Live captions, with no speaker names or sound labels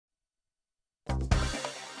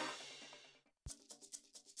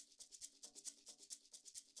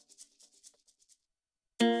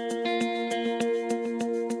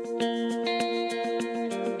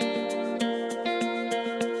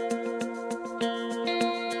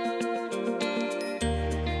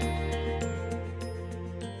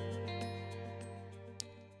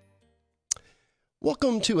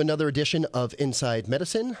Welcome to another edition of Inside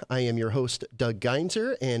Medicine. I am your host, Doug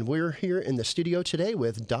Geinzer, and we're here in the studio today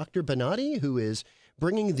with Dr. Bonati, who is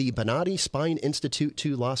bringing the Bonati Spine Institute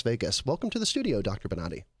to Las Vegas. Welcome to the studio, Dr.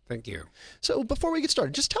 Bonati. Thank you. So before we get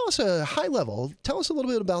started, just tell us a high level, tell us a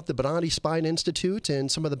little bit about the Bonati Spine Institute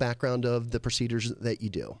and some of the background of the procedures that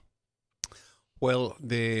you do. Well,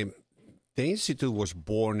 the Institute was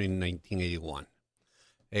born in 1981.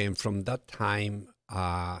 And from that time,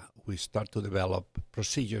 we start to develop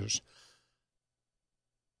procedures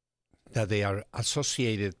that they are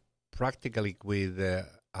associated practically with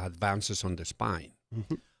advances on the spine.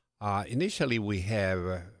 Mm-hmm. Initially, we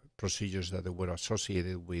have procedures that were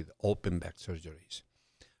associated with open back surgeries.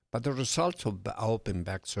 But the results of open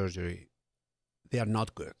back surgery, they are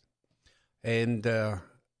not good. And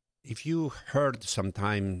if you heard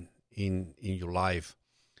sometime in your life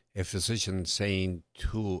a physician saying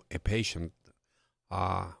to a patient,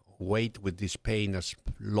 wait with this pain as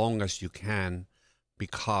long as you can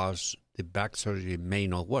because the back surgery may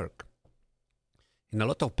not work. And a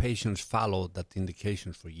lot of patients follow that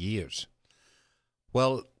indication for years.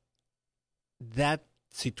 Well, that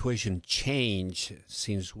situation changed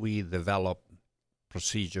since we developed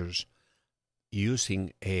procedures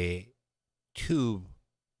using a tube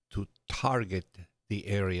to target the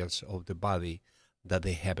areas of the body that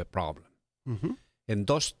they have a problem. Mm-hmm. And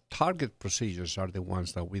those target procedures are the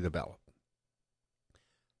ones that we develop.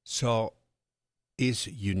 So it's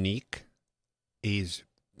unique, is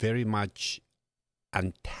very much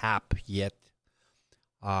untapped yet.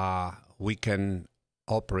 We can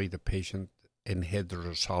operate the patient and have the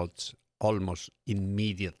results almost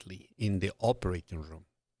immediately in the operating room.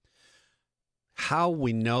 How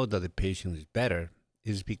we know that the patient is better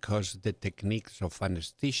is because the techniques of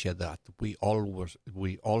anesthesia that we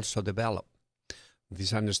also develop.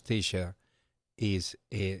 This anesthesia is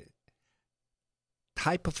a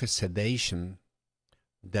type of a sedation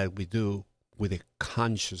that we do with a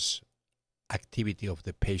conscious activity of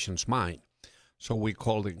the patient's mind. So we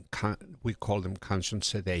call them conscious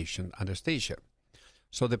sedation anesthesia.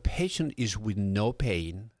 So the patient is with no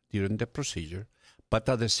pain during the procedure, but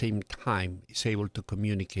at the same time is able to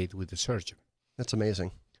communicate with the surgeon. That's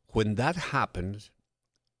amazing. When that happens,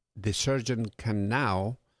 the surgeon can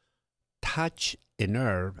now touch a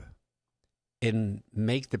nerve and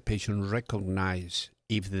make the patient recognize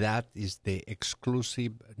if that is the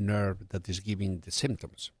exclusive nerve that is giving the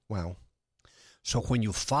symptoms. Wow. So when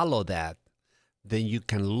you follow that, then you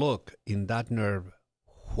can look in that nerve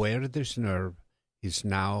where this nerve is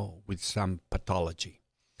now with some pathology.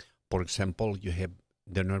 For example, you have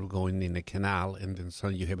the nerve going in a canal, and then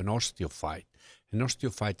suddenly you have an osteophyte. An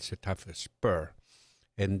osteophyte is a type of spur,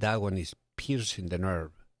 and that one is piercing the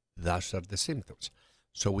nerve. Those are the symptoms.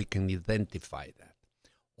 So we can identify that.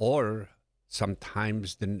 Or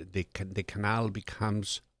sometimes the canal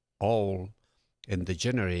becomes old and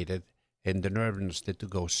degenerated, and the nerve, instead to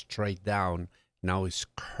go straight down, now is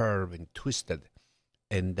curved and twisted,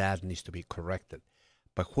 and that needs to be corrected.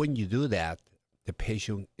 But when you do that, the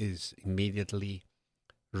patient is immediately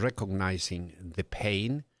recognizing the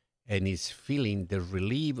pain and is feeling the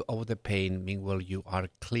relief of the pain. Meanwhile, you are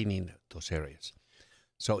cleaning those areas.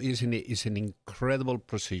 So it's an incredible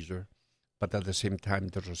procedure, but at the same time,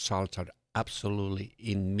 the results are absolutely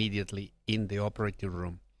immediately in the operating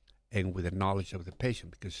room and with the knowledge of the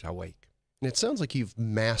patient because it's awake. And it sounds like you've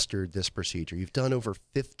mastered this procedure. You've done over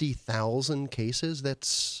 50,000 cases.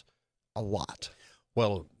 That's a lot.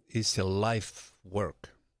 Well, it's a life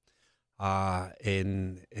work.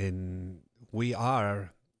 And we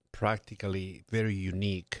are practically very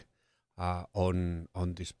unique on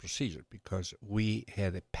this procedure because we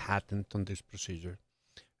had a patent on this procedure.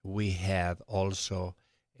 We had also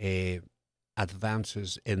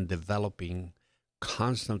advances in developing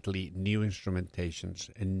constantly new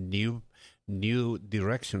instrumentations and new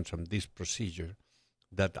directions on this procedure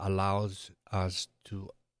that allows us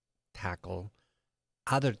to tackle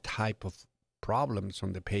other type of problems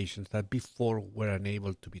on the patients that before were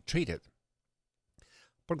unable to be treated.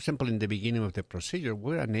 For example, in the beginning of the procedure,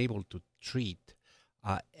 we're unable to treat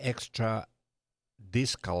extra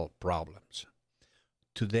discal problems.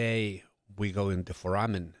 Today, we go in the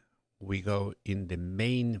foramen, we go in the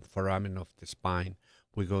main foramen of the spine,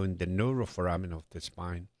 we go in the neuroforamen of the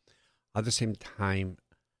spine. At the same time,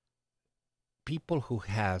 people who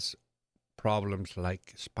has problems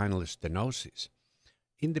like spinal stenosis,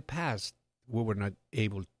 in the past, we were not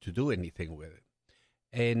able to do anything with it.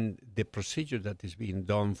 And the procedure that is being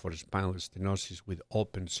done for spinal stenosis with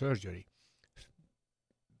open surgery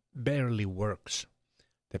barely works.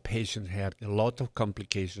 The patient had a lot of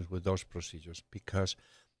complications with those procedures because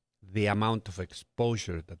the amount of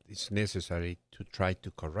exposure that is necessary to try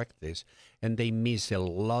to correct this, and they miss a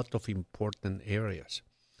lot of important areas.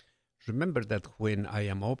 Remember that when I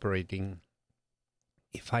am operating,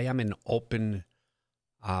 if I am an open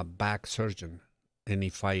back surgeon, and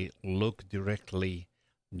if I look directly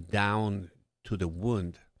down to the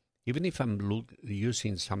wound, even if I'm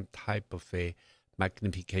using some type of a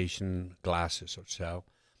magnification glasses or so,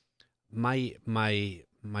 my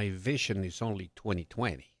vision is only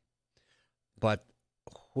 20/20. But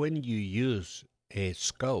when you use a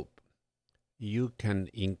scope, you can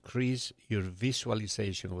increase your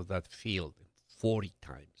visualization of that field 40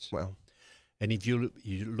 times. Wow. And if you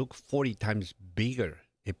look 40 times bigger,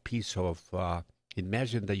 a piece of,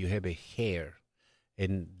 imagine that you have a hair,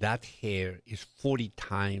 and that hair is 40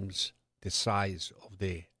 times the size of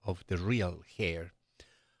the real hair.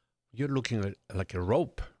 You're looking at like a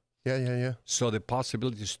rope. Yeah. So the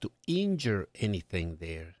possibilities to injure anything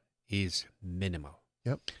there is minimal.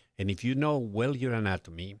 Yep. And if you know well your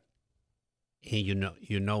anatomy, and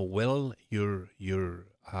you know well your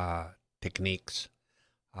techniques,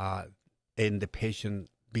 and the patient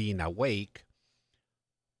being awake,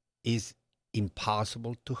 is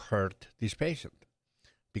impossible to hurt this patient.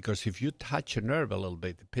 Because if you touch a nerve a little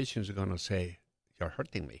bit, the patient is going to say, "You're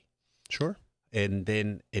hurting me." Sure. And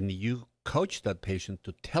you coach that patient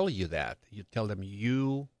to tell you that. You tell them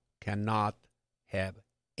you cannot have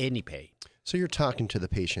any pain. So you're talking to the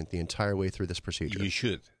patient the entire way through this procedure. You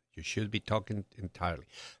should. You should be talking entirely.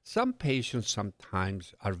 Some patients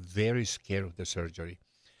sometimes are very scared of the surgery,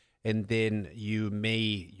 and then you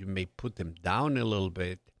may put them down a little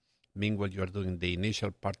bit. Meanwhile, you are doing the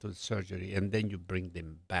initial part of the surgery, and then you bring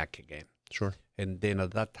them back again. Sure. And then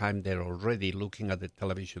at that time, they're already looking at the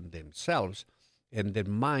television themselves, and their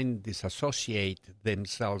mind disassociate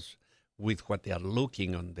themselves with what they are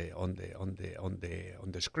looking on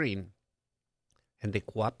the screen, and they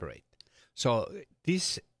cooperate. So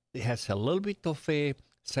this has a little bit of a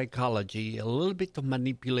psychology, a little bit of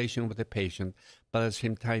manipulation with the patient, but at the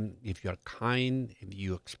same time, if you are kind, if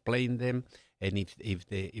you explain them, and if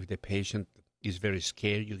the patient is very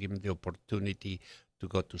scared, you give them the opportunity to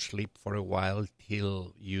go to sleep for a while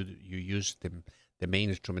till you use the main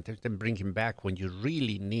instrument, then bring him back when you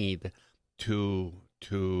really need to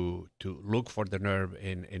look for the nerve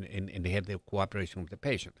and have the cooperation with the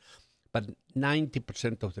patient. But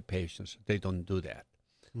 90% of the patients, they don't do that.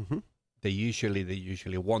 Mm-hmm. They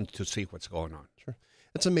usually want to see what's going on. Sure.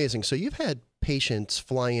 That's amazing. So you've had patients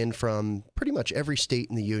fly in from pretty much every state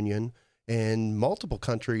in the union and multiple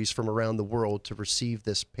countries from around the world to receive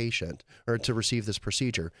this patient or to receive this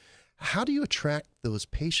procedure. How do you attract those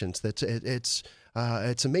patients? It's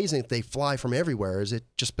amazing that they fly from everywhere. Is it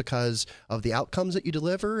just because of the outcomes that you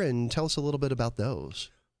deliver? And tell us a little bit about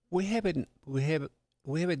those. We have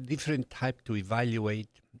a different type to evaluate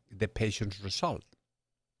the patient's result.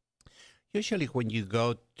 Usually when you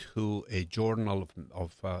go to a journal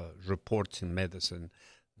of reports in medicine,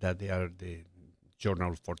 that they are the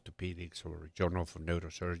Journal of Orthopedics or Journal of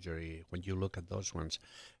Neurosurgery, when you look at those ones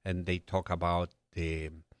and they talk about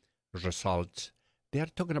the results, they are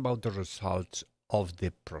talking about the results of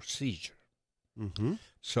the procedure. Mm-hmm.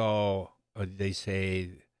 So they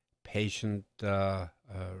say patient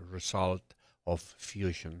result of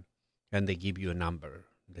fusion, and they give you a number.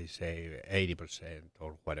 They say 80%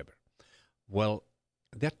 or whatever. Well,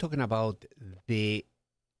 they're talking about the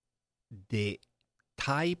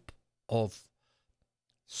type of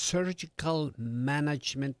surgical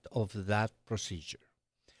management of that procedure.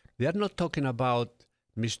 They are not talking about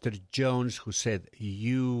Mr. Jones who said,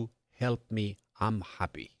 "You help me, I'm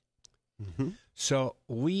happy." Mm-hmm. So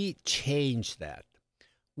we change that.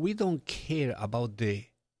 We don't care about the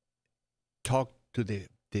talk to the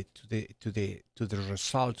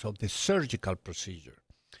results of the surgical procedure.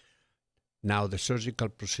 Now, the surgical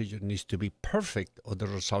procedure needs to be perfect or the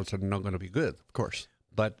results are not going to be good. Of course.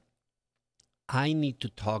 But I need to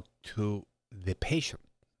talk to the patient,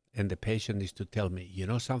 and the patient needs to tell me, "You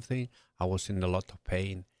know something? I was in a lot of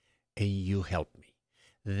pain, and you helped me."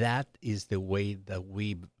 That is the way that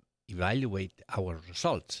we evaluate our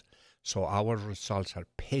results. So our results are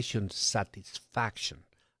patient satisfaction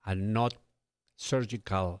and not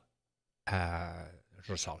surgical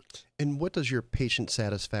results. And what does your patient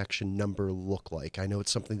satisfaction number look like? I know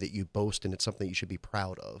it's something that you boast and it's something you should be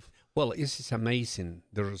proud of. Well, it's amazing.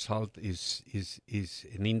 The result is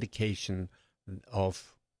an indication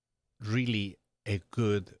of really a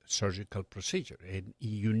good surgical procedure, a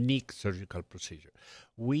unique surgical procedure.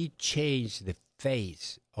 We change the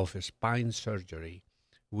face of a spine surgery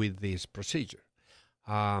with this procedure.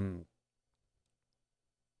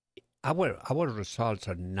 our results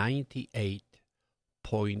are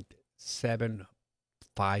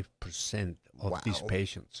 98.75% of these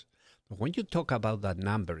patients. When you talk about that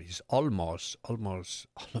number, it's almost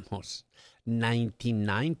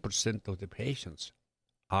 99% of the patients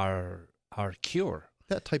are cured.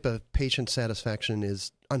 That type of patient satisfaction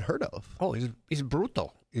is unheard of. Oh, it's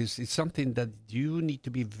brutal. It's something that you need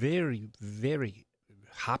to be very, very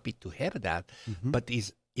happy to have that, but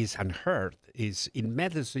is unheard. Is in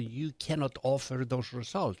medicine you cannot offer those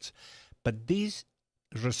results, but these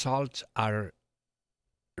results are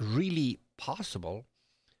really possible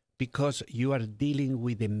because you are dealing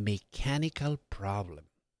with a mechanical problem,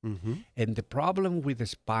 and the problem with the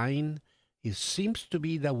spine. It seems to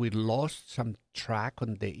be that we lost some track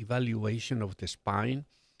on the evaluation of the spine,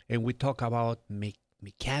 and we talk about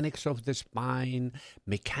mechanics of the spine,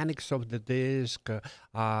 mechanics of the disc,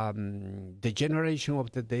 degeneration of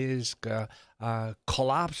the disc,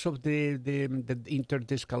 collapse of the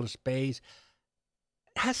interdiscal space.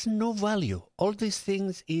 It has no value. All these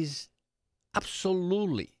things is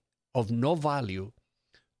absolutely of no value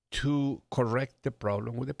to correct the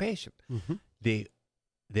problem with the patient.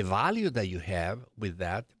 The value that you have with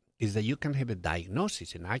that is that you can have a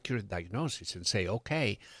diagnosis, an accurate diagnosis, and say,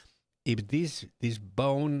 okay, if this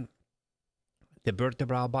bone, the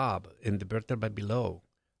vertebra above and the vertebra below,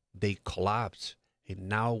 they collapse, and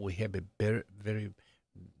now we have a very, very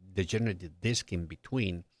degenerative disc in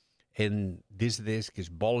between, and this disc is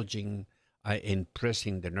bulging and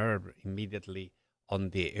pressing the nerve immediately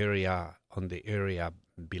on the area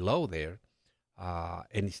below there,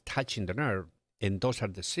 and it's touching the nerve. And those are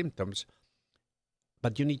the symptoms.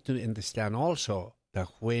 But you need to understand also that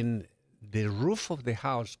when the roof of the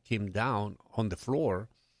house came down on the floor,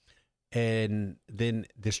 and then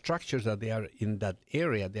the structures that they are in that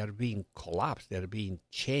area, they are being collapsed, they are being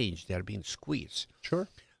changed, they are being squeezed. Sure.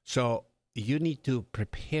 So you need to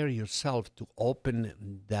prepare yourself to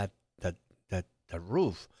open that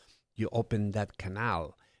roof. You open that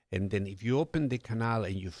canal. And then if you open the canal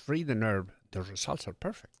and you free the nerve, the results are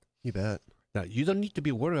perfect. You bet. Now, you don't need to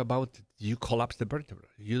be worried about you collapse the vertebra.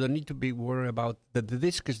 You don't need to be worried about that the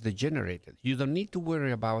disc is degenerated. You don't need to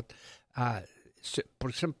worry about, for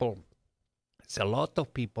example, it's a lot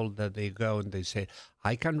of people that they go and they say,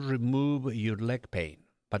 I can remove your leg pain,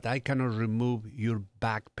 but I cannot remove your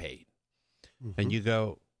back pain. And you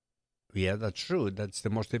go, yeah, that's true. That's the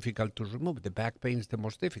most difficult to remove. The back pain is the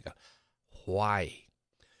most difficult. Why?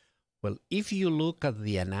 Well, if you look at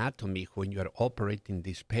the anatomy when you are operating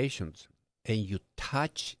these patients, and you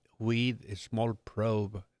touch with a small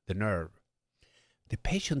probe the nerve, the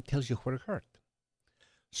patient tells you where it hurt.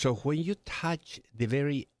 So when you touch the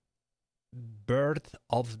very birth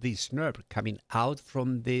of this nerve coming out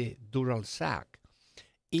from the dural sac,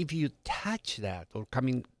 if you touch that, or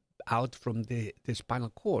coming out from the spinal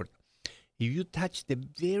cord, if you touch the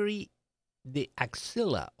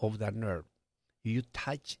axilla of that nerve, you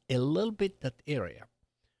touch a little bit that area,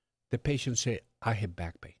 the patient say, I have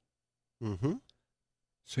back pain.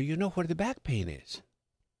 So you know where the back pain is.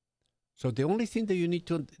 So the only thing that you need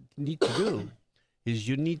to do is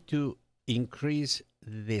you need to increase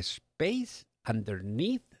the space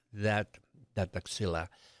underneath that axilla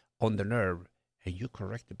on the nerve, and you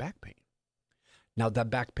correct the back pain. Now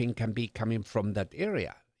that back pain can be coming from that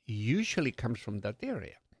area. Usually comes from that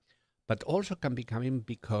area, but also can be coming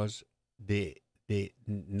because the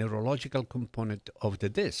neurological component of the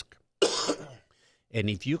disc. And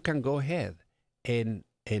if you can go ahead and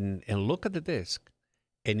look at the disc,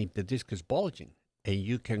 and if the disc is bulging, and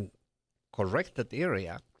you can correct that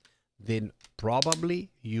area, then probably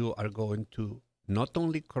you are going to not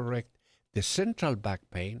only correct the central back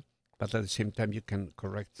pain, but at the same time you can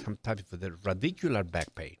correct some type of the radicular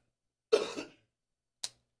back pain.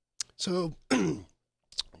 So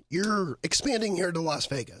you're expanding here to Las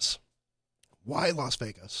Vegas. Why Las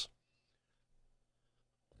Vegas?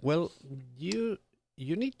 Well, you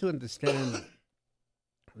need to understand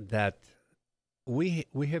that we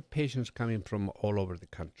have patients coming from all over the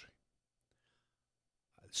country.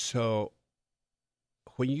 So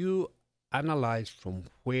when you analyze from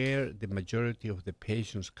where the majority of the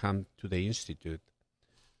patients come to the institute,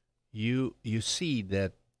 you see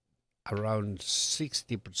that around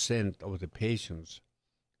 60% of the patients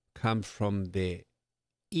come from the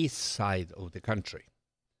east side of the country.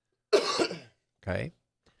 Okay?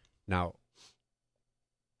 Now,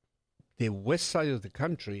 the west side of the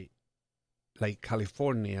country, like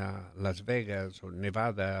California, Las Vegas, or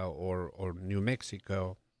Nevada, or New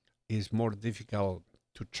Mexico, is more difficult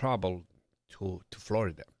to travel to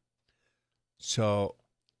Florida. So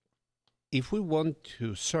if we want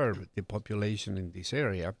to serve the population in this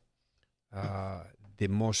area, the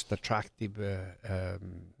most attractive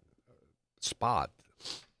spot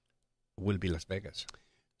will be Las Vegas.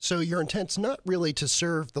 So your intent's not really to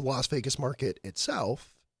serve the Las Vegas market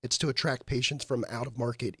itself. It's to attract patients from out of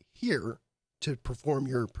market here to perform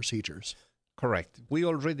your procedures. Correct. We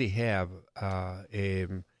already have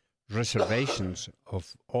reservations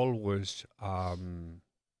of always,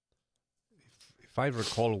 if I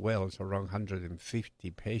recall well, it's around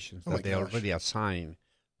 150 patients that they already assigned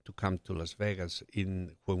to come to Las Vegas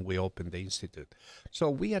when we open the institute. So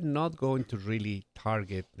we are not going to really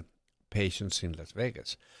target patients in Las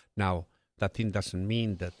Vegas. Now, that thing doesn't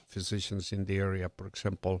mean that physicians in the area, for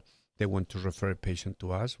example, they want to refer a patient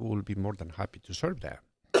to us, we will be more than happy to serve that.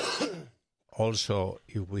 Also,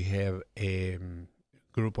 if we have a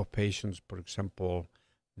group of patients, for example,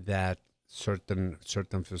 that certain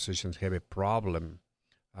physicians have a problem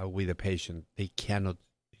with a patient, they cannot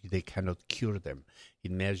cure them.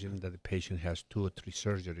 Imagine that the patient has 2 or 3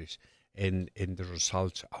 surgeries, and the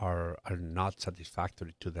results are not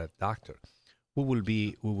satisfactory to that doctor. We will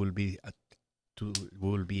be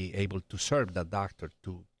able to serve that doctor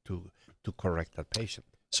to correct that patient.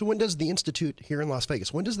 So when does the institute here in Las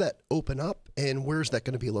Vegas, when does that open up, and where's that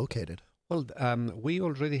going to be located? Well, we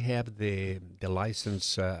already have the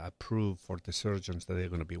license approved for the surgeons that are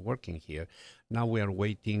going to be working here. Now we are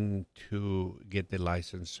waiting to get the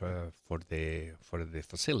license for the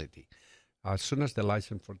facility. As soon as the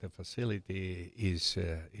license for the facility is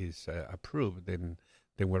approved, then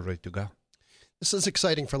we're ready to go. This is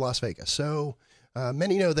exciting for Las Vegas. So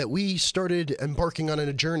many know that we started embarking on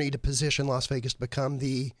a journey to position Las Vegas to become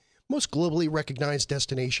the most globally recognized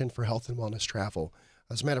destination for health and wellness travel.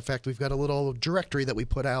 As a matter of fact, we've got a little directory that we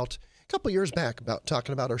put out a couple of years back about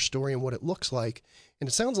talking about our story and what it looks like. And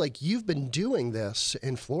it sounds like you've been doing this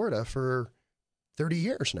in Florida for 30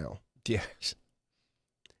 years now. Yes.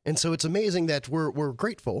 And so it's amazing that we're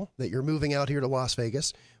grateful that you're moving out here to Las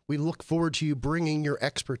Vegas. We look forward to you bringing your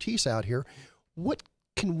expertise out here. What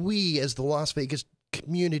can we as the Las Vegas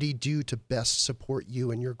community do to best support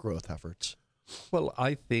you and your growth efforts? Well,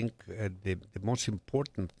 I think the most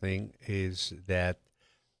important thing is that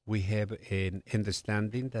we have an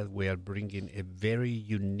understanding that we are bringing a very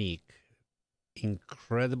unique,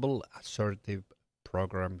 incredible, assertive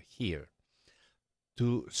program here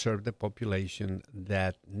to serve the population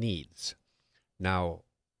that needs. Now,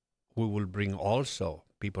 we will bring also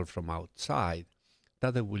people from outside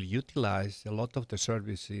that they will utilize a lot of the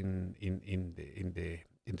service in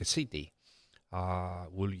the city.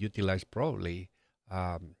 Will utilize probably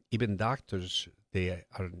even doctors. They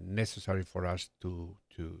are necessary for us to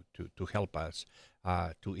help us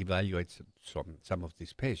to evaluate some of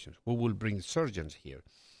these patients. We will bring surgeons here,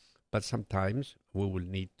 but sometimes we will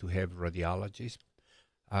need to have radiologists.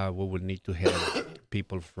 We will need to have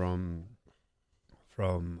people from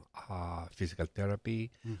physical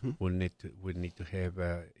therapy. Mm-hmm. We need to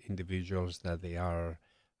have individuals that they are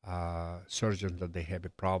surgeons that they have a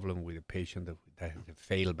problem with a patient that has a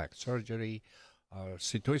failed back surgery.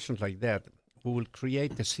 Situations like that, we will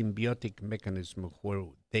create a symbiotic mechanism where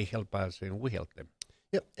they help us and we help them.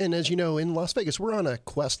 Yep. And as you know, in Las Vegas, we're on a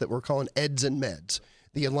quest that we're calling EDS and Meds,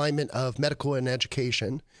 the alignment of medical and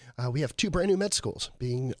education. We have 2 brand new med schools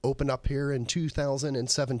being opened up here in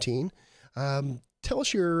 2017. Tell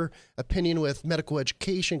us your opinion with medical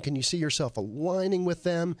education. Can you see yourself aligning with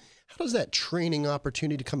them? How does that training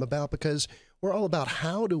opportunity come about? Because we're all about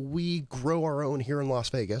how do we grow our own here in Las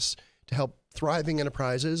Vegas to help thriving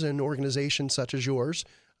enterprises and organizations such as yours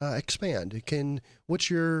expand.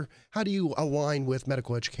 How do you align with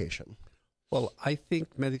medical education? Well, I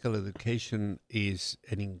think medical education is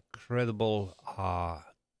an incredible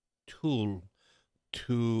tool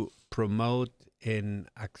to promote and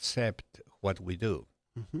accept what we do.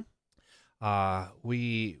 Mm-hmm.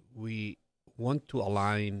 We want to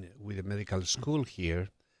align with the medical school here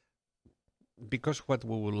because what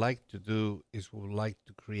we would like to do is we would like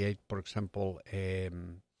to create, for example, a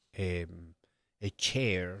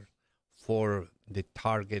chair for the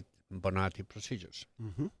target Bonati procedures.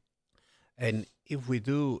 Mm-hmm. And if we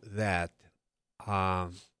do that,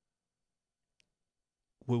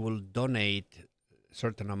 we will donate a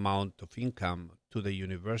certain amount of income to the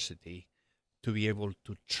university to be able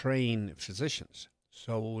to train physicians.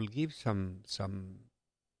 So we will give some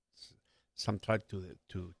type to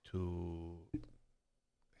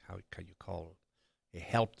how can you call a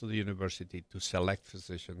help to the university to select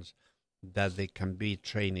physicians that they can be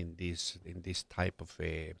trained in this type of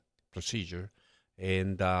a procedure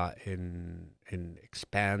and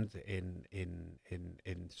expand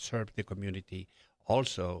and serve the community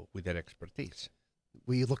also with their expertise.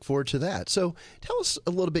 We look forward to that. So tell us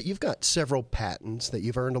a little bit. You've got several patents that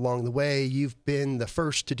you've earned along the way. You've been the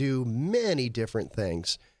first to do many different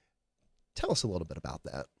things. Tell us a little bit about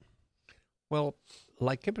that. Well,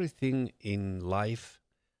 like everything in life,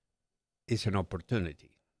 is an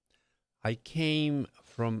opportunity. I came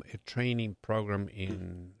from a training program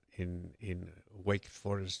in Wake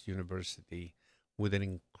Forest University with an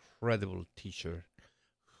incredible teacher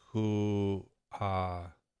who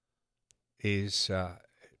is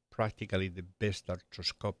practically the best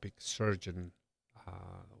arthroscopic surgeon,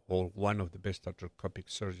 or one of the best arthroscopic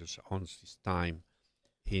surgeons on his time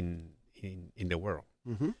in the world.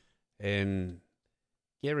 Mm-hmm. And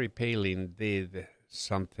Gary Palin did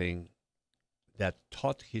something that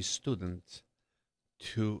taught his students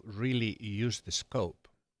to really use the scope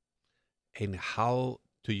and how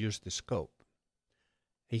to use the scope.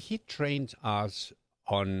 And he trained us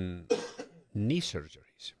on knee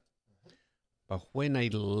surgeries. But when I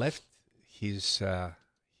left his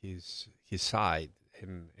side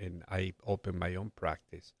and I opened my own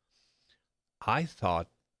practice, I thought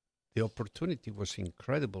the opportunity was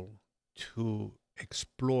incredible to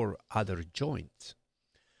explore other joints.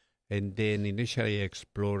 And then initially I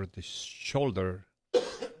explored the shoulder,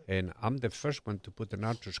 and I'm the first one to put an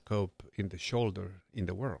arthroscope in the shoulder in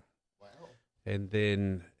the world. Wow. And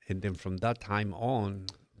then from that time on,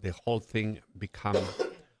 the whole thing became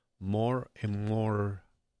more and more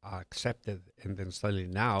accepted. And then suddenly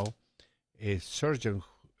now, a surgeon,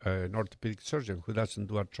 an orthopedic surgeon who doesn't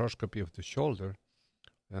do arthroscopy of the shoulder,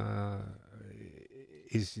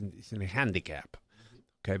 is in a handicap.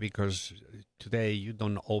 Okay, because today you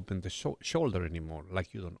don't open the shoulder anymore,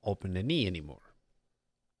 like you don't open the knee anymore.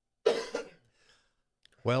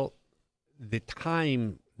 Well, the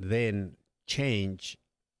time then changed,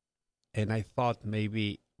 and I thought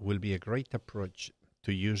maybe will be a great approach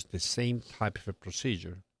to use the same type of a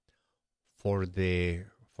procedure for the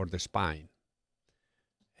spine.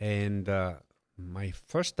 And my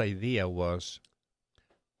first idea was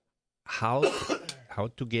how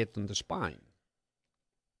to get on the spine.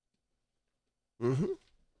 Mm-hmm.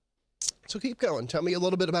 So keep going. Tell me a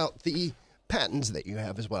little bit about the patents that you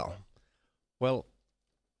have as well. Well,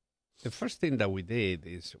 the first thing that we did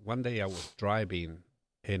is one day I was driving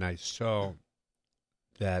and I saw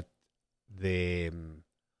that I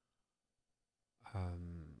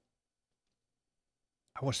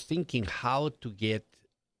was thinking how to get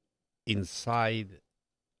inside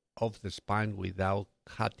of the spine without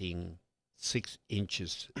cutting 6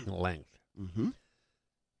 inches in length. Mm-hmm.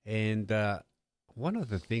 And one of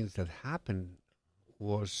the things that happened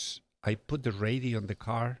was I put the radio on the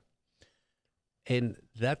car, and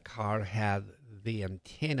that car had the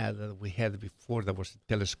antenna that we had before. That was a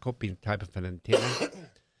telescoping type of an antenna.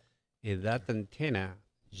 And that antenna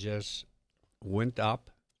just went up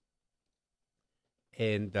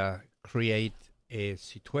and create a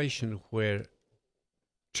situation where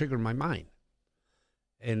triggered my mind.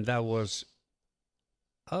 And that was,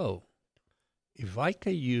 if I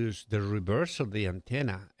can use the reverse of the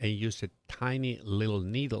antenna and use a tiny little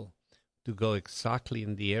needle to go exactly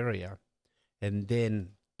in the area, and then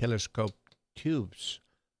telescope tubes,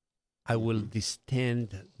 I will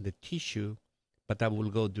distend the tissue, but I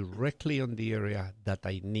will go directly on the area that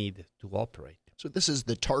I need to operate. So this is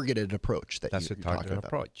the targeted approach That's a targeted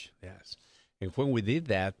approach, yes. And when we did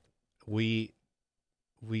that, we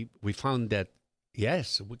found that,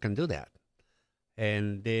 yes, we can do that.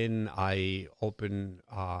 And then I opened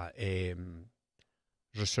a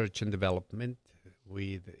research and development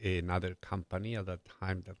with another company. At that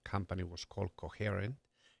time, that company was called Coherent,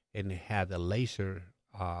 and it had a laser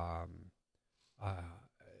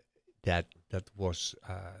that was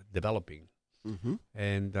developing. Mm-hmm.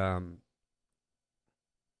 And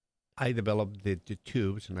I developed the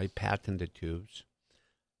tubes, and I patented the tubes.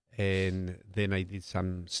 And then I did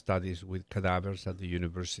some studies with cadavers at the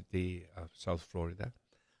University of South Florida,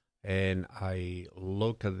 and I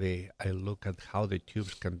look at how the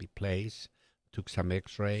tubes can be placed, took some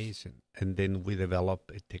X-rays, and then we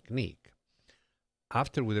developed a technique.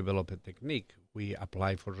 After we developed a technique, we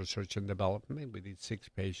applied for research and development. We did 6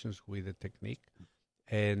 patients with the technique,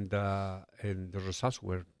 and the results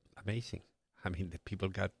were amazing. I mean, the people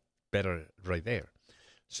got better right there.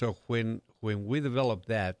 So when we develop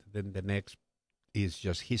that, then the next is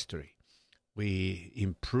just history. We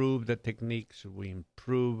improve the techniques, we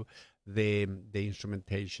improve the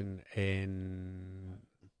instrumentation, and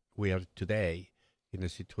we are today in a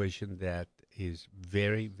situation that is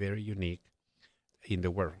very, very unique in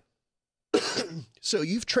the world. So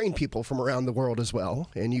you've trained people from around the world as well,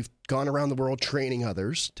 and you've gone around the world training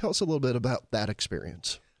others. Tell us a little bit about that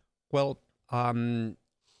experience. Well, I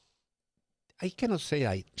cannot say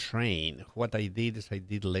I train. What I did is I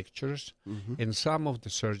did lectures, and some of the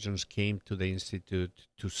surgeons came to the institute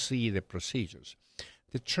to see the procedures.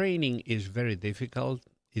 The training is very difficult.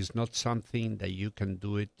 It's not something that you can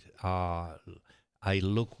do it. I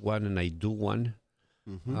look one and I do one.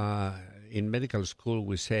 In medical school,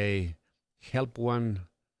 we say, help one,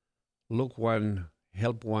 look one,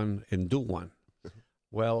 help one, and do one.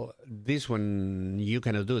 Well, this one, you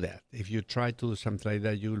cannot do that. If you try to do something like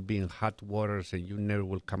that, you will be in hot waters and you never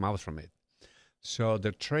will come out from it. So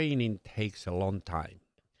the training takes a long time.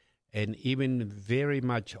 And even very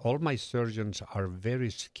much, all my surgeons are very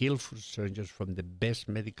skillful surgeons from the best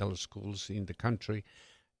medical schools in the country.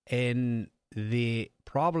 And the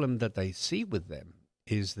problem that I see with them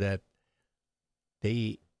is that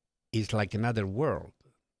it's like another world.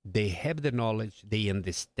 They have the knowledge, they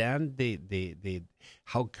understand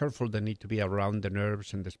how careful they need to be around the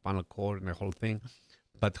nerves and the spinal cord and the whole thing.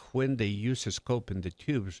 But when they use a scope in the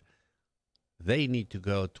tubes, they need to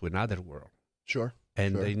go to another world. Sure.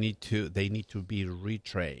 And they need to be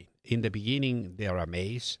retrained. In the beginning, they are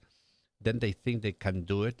amazed. Then they think they can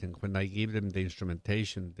do it. And when I give them the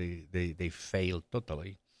instrumentation, they fail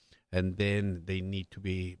totally. And then they need to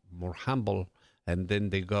be more humble. And then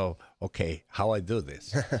they go, okay, how I do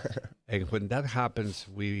this? And when that happens,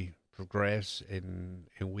 we progress and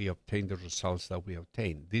we obtain the results that we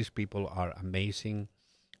obtain. These people are amazing.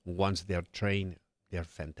 Once they are trained, they are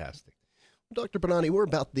fantastic. Dr. Bonati, we're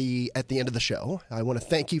at the end of the show. I want to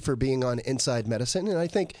thank you for being on Inside Medicine. And I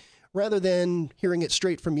think rather than hearing it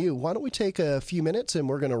straight from you, why don't we take a few minutes and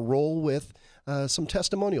we're going to roll with some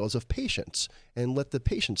testimonials of patients and let the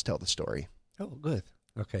patients tell the story. Oh, good.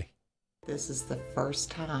 Okay. This is the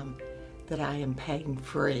first time that I am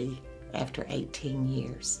pain-free after 18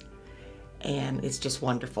 years, and it's just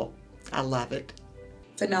wonderful. I love it.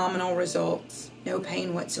 Phenomenal results, no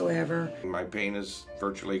pain whatsoever. My pain is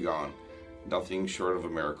virtually gone, nothing short of a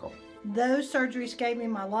miracle. Those surgeries gave me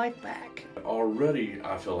my life back. Already,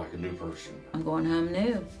 I feel like a new person. I'm going home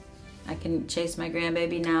new. I can chase my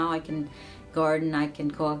grandbaby now, I can garden, I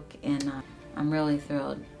can cook, and I'm really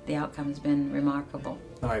thrilled. The outcome has been remarkable.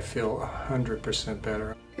 I feel 100%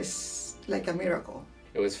 better. It's like a miracle.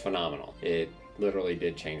 It was phenomenal. It literally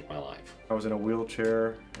did change my life. I was in a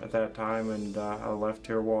wheelchair at that time and I left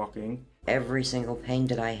here walking. Every single pain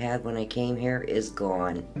that I had when I came here is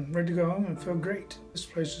gone. I'm ready to go home and feel great. This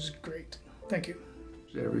place is great. Thank you.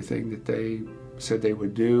 Everything that they said they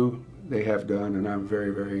would do, they have done, and I'm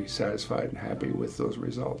very, very satisfied and happy with those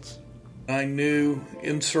results. I knew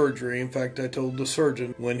in surgery, in fact, I told the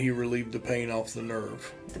surgeon when he relieved the pain off the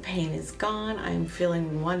nerve. The pain is gone. I am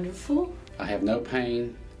feeling wonderful. I have no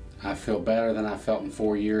pain. I feel better than I felt in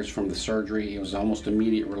 4 years from the surgery. It was almost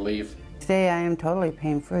immediate relief. Today I am totally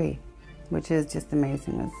pain-free, which is just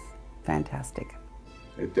amazing. It's fantastic.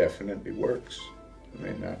 It definitely works. I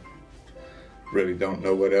mean, I really don't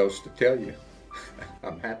know what else to tell you.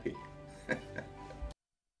 I'm happy.